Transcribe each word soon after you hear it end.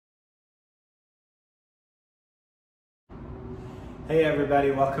Hey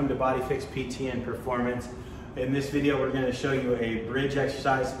everybody, welcome to BodyFix PT and Performance. In this video we're going to show you a bridge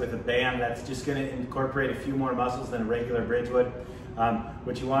exercise with a band that's just going to incorporate a few more muscles than a regular bridge would.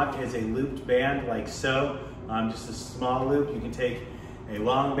 What you want is a looped band like so, just a small loop. You can take a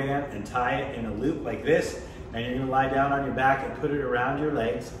long band and tie it in a loop like this, and you're going to lie down on your back and put it around your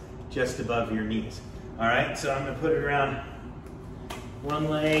legs just above your knees. Alright, so I'm going to put it around one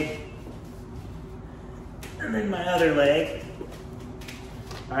leg and then my other leg.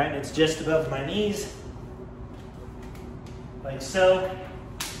 All right, it's just above my knees, like so.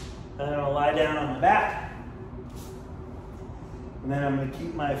 And then I'll lie down on my back. And then I'm gonna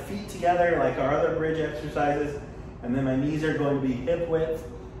keep my feet together like our other bridge exercises. And then my knees are going to be hip width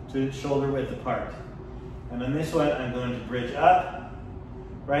to shoulder width apart. And on this one, I'm going to bridge up,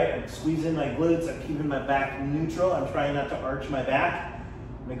 right? I'm squeezing my glutes, I'm keeping my back neutral. I'm trying not to arch my back.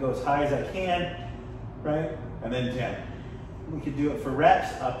 I'm gonna go as high as I can, right? And then 10. We could do it for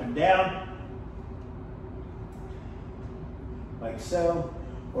reps, up and down, like so.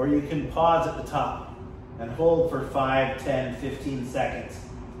 Or you can pause at the top and hold for 5, 10, 15 seconds,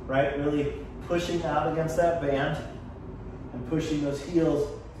 right? Really pushing out against that band and pushing those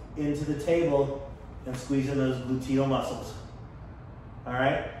heels into the table and squeezing those gluteal muscles. All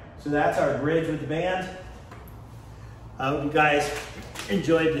right, so that's our bridge with the band. I hope you guys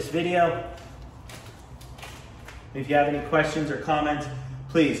enjoyed this video. If you have any questions or comments,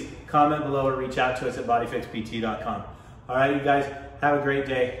 please comment below or reach out to us at bodyfixpt.com. All right, you guys, have a great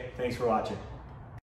day. Thanks for watching.